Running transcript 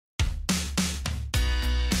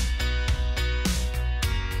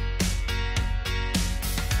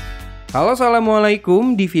Halo,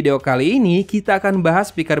 assalamualaikum. Di video kali ini kita akan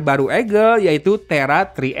bahas speaker baru EGGEL yaitu Terra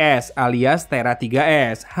 3S alias Terra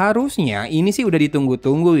 3S. Harusnya ini sih udah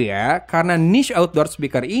ditunggu-tunggu ya, karena niche outdoor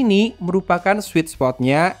speaker ini merupakan sweet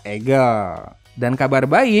spotnya EGGEL. Dan kabar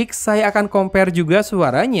baik, saya akan compare juga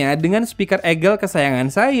suaranya dengan speaker EGGEL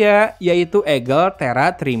kesayangan saya, yaitu EGGEL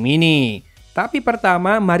Terra 3 Mini. Tapi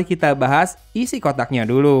pertama, mari kita bahas isi kotaknya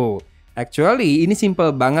dulu. Actually, ini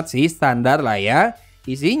simple banget sih, standar lah ya.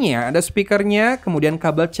 Isinya ada speakernya, kemudian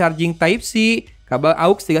kabel charging Type-C, kabel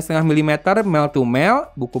aux 3,5 mm male to male,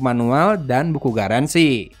 buku manual, dan buku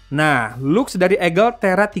garansi. Nah, looks dari EGGEL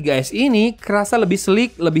Terra 3S ini kerasa lebih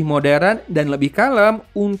sleek, lebih modern, dan lebih kalem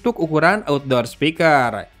untuk ukuran outdoor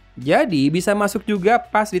speaker. Jadi bisa masuk juga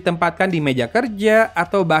pas ditempatkan di meja kerja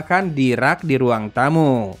atau bahkan di rak di ruang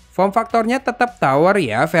tamu. Form faktornya tetap tower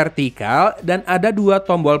ya, vertikal, dan ada dua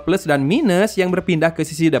tombol plus dan minus yang berpindah ke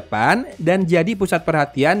sisi depan dan jadi pusat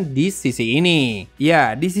perhatian di sisi ini.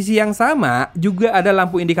 Ya, di sisi yang sama juga ada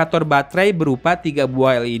lampu indikator baterai berupa 3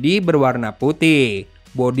 buah LED berwarna putih.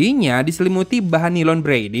 Bodinya diselimuti bahan nilon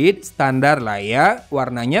braided, standar lah ya,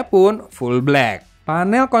 warnanya pun full black.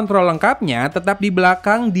 Panel kontrol lengkapnya tetap di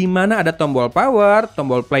belakang di mana ada tombol power,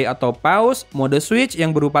 tombol play atau pause, mode switch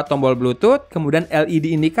yang berupa tombol Bluetooth, kemudian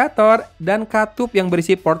LED indikator, dan katup yang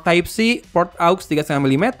berisi port Type-C, port aux 3,5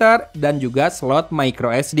 mm, dan juga slot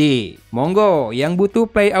micro SD. Monggo, yang butuh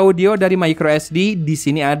play audio dari micro SD di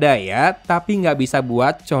sini ada ya, tapi nggak bisa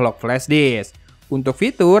buat colok flash disk. Untuk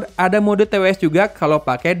fitur, ada mode TWS juga kalau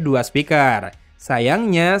pakai dua speaker.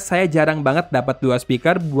 Sayangnya, saya jarang banget dapat dua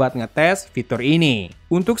speaker buat ngetes fitur ini.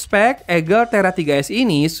 Untuk spek, EGGEL Terra 3S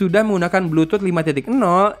ini sudah menggunakan Bluetooth 5.0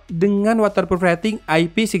 dengan waterproof rating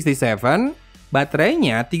IP67,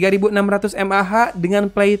 baterainya 3600 mAh dengan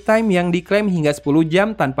playtime yang diklaim hingga 10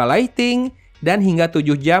 jam tanpa lighting, dan hingga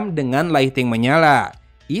 7 jam dengan lighting menyala.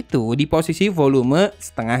 Itu di posisi volume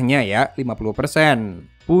setengahnya ya, 50%.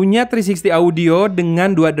 Punya 360 audio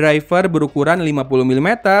dengan dua driver berukuran 50 mm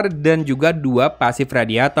dan juga dua pasif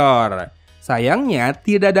radiator. Sayangnya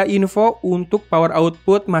tidak ada info untuk power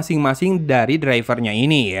output masing-masing dari drivernya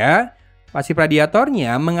ini ya. Pasif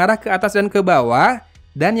radiatornya mengarah ke atas dan ke bawah,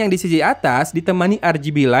 dan yang di sisi atas ditemani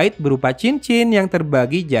RGB light berupa cincin yang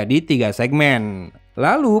terbagi jadi 3 segmen.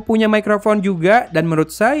 Lalu punya mikrofon juga, dan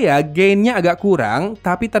menurut saya gainnya agak kurang,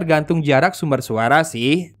 tapi tergantung jarak sumber suara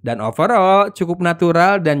sih. Dan overall cukup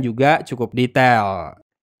natural dan juga cukup detail.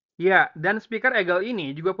 Ya, dan speaker EGGEL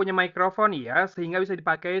ini juga punya mikrofon ya, sehingga bisa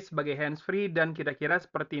dipakai sebagai handsfree, dan kira-kira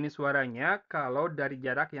seperti ini suaranya kalau dari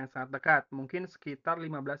jarak yang sangat dekat. Mungkin sekitar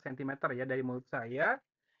 15 cm ya dari mulut saya.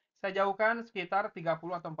 Saya jauhkan sekitar 30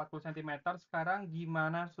 atau 40 cm. Sekarang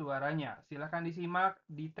gimana suaranya? Silahkan disimak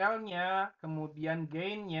detailnya, kemudian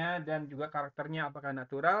gainnya, dan juga karakternya apakah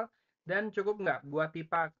natural, dan cukup nggak buat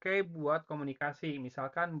dipakai buat komunikasi,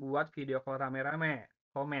 misalkan buat video call rame-rame.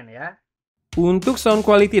 Komen ya. Untuk sound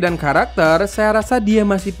quality dan karakter, saya rasa dia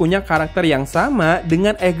masih punya karakter yang sama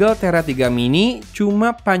dengan EGGEL Terra 3 Mini,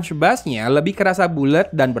 cuma punch bassnya lebih kerasa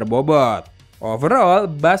bulat dan berbobot. Overall,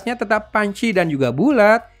 bassnya tetap punchy dan juga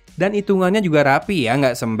bulat, dan hitungannya juga rapi ya,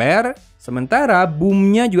 nggak sember. Sementara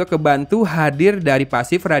boomnya juga kebantu hadir dari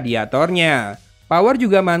pasif radiatornya. Power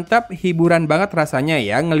juga mantap, hiburan banget rasanya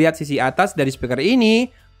ya ngelihat sisi atas dari speaker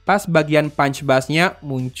ini pas bagian punch bassnya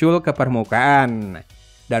muncul ke permukaan.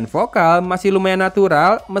 Dan vokal masih lumayan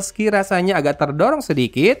natural meski rasanya agak terdorong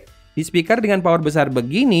sedikit. Di speaker dengan power besar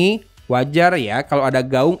begini, wajar ya kalau ada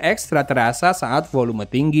gaung ekstra terasa saat volume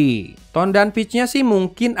tinggi. Tone dan pitch-nya sih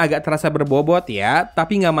mungkin agak terasa berbobot ya,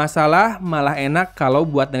 tapi nggak masalah, malah enak kalau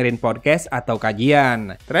buat dengerin podcast atau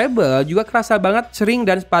kajian. Treble juga kerasa banget sering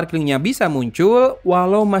dan sparklingnya bisa muncul,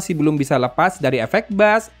 walau masih belum bisa lepas dari efek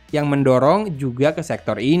bass yang mendorong juga ke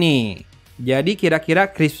sektor ini. Jadi kira-kira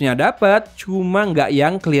crispnya dapet, cuma nggak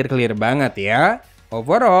yang clear-clear banget ya.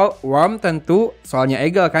 Overall, warm tentu, soalnya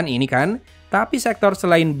EGGEL kan ini kan. Tapi sektor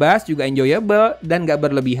selain bass juga enjoyable dan gak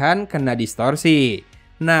berlebihan kena distorsi.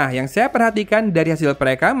 Nah, yang saya perhatikan dari hasil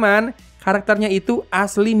perekaman, karakternya itu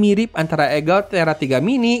asli mirip antara EGGEL Terra 3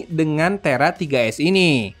 Mini dengan Terra 3S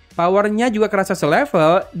ini. Powernya juga kerasa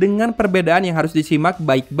selevel dengan perbedaan yang harus disimak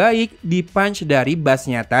baik-baik di punch dari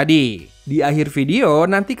bassnya tadi. Di akhir video,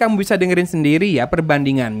 nanti kamu bisa dengerin sendiri ya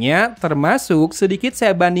perbandingannya, termasuk sedikit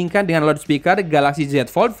saya bandingkan dengan loudspeaker Galaxy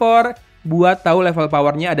Z Fold 4, buat tahu level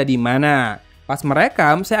powernya ada di mana. Pas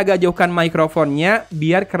merekam, saya agak jauhkan mikrofonnya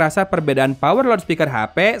biar kerasa perbedaan power loudspeaker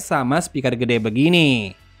HP sama speaker gede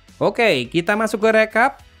begini. Oke, kita masuk ke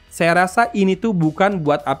recap. Saya rasa ini tuh bukan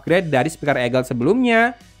buat upgrade dari speaker EGGEL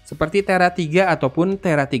sebelumnya, seperti Terra 3 ataupun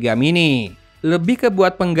Terra 3 Mini. Lebih ke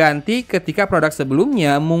buat pengganti ketika produk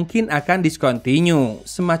sebelumnya mungkin akan discontinue,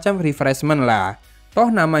 semacam refreshment lah.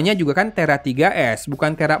 Toh namanya juga kan Terra 3S,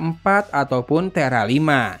 bukan Terra 4 ataupun Terra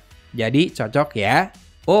 5. Jadi cocok ya.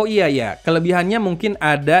 Oh iya ya, kelebihannya mungkin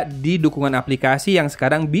ada di dukungan aplikasi yang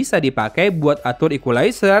sekarang bisa dipakai buat atur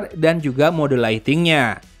equalizer dan juga mode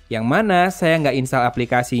lightingnya. Yang mana saya nggak install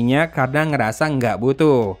aplikasinya karena ngerasa nggak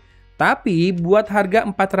butuh. Tapi buat harga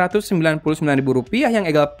Rp499.000 yang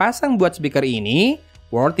EGGEL pasang buat speaker ini,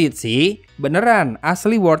 worth it sih. Beneran,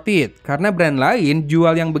 asli worth it. Karena brand lain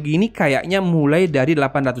jual yang begini kayaknya mulai dari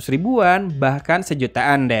 800 ribuan, bahkan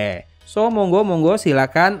sejutaan deh. So, monggo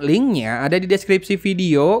silakan, linknya ada di deskripsi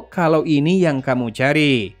video kalau ini yang kamu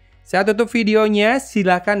cari. Saya tutup videonya,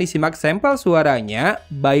 silakan disimak sampel suaranya,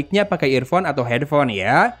 baiknya pakai earphone atau headphone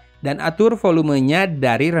ya. Dan atur volumenya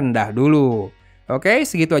dari rendah dulu. Oke,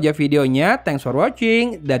 segitu aja videonya. Thanks for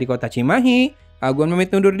watching. Dari Kota Cimahi, Agun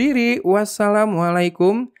pamit undur diri.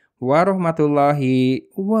 Wassalamualaikum warahmatullahi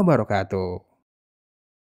wabarakatuh.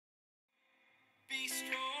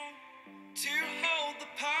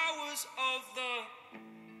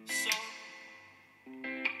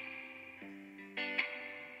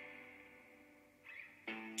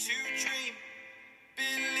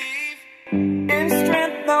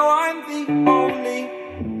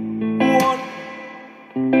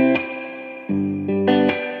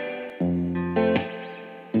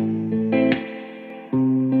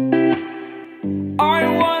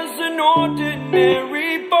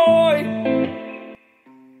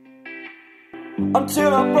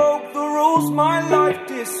 Until I broke the rules, my life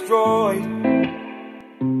destroyed.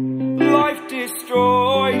 Life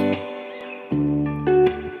destroyed.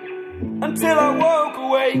 Until I woke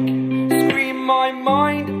awake, scream my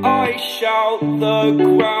mind, I shout, the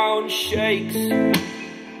ground shakes.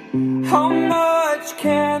 How much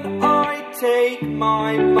can I take?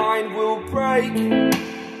 My mind will break.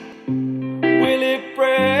 Will it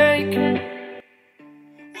break?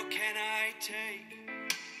 What can I take?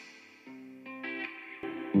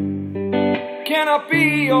 Can I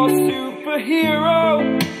be your superhero?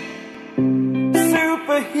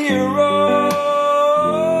 Superhero.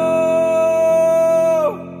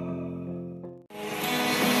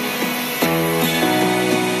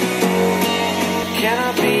 Can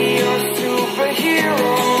I be your superhero?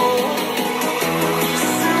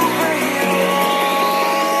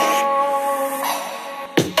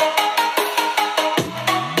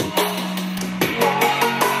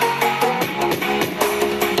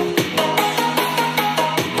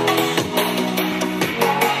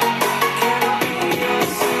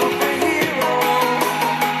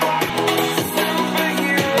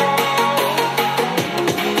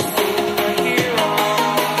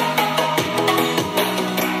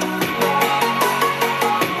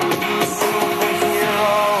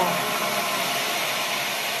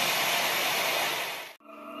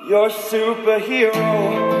 You're superhero.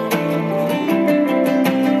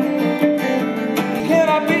 Can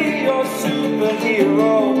I be your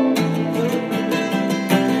superhero?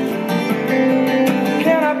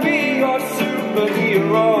 Can I be your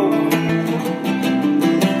superhero?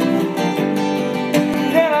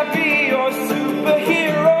 Can I be your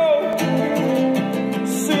superhero?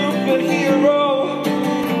 Superhero.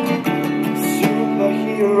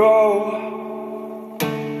 Superhero.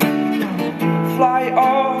 Fly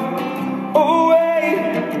on.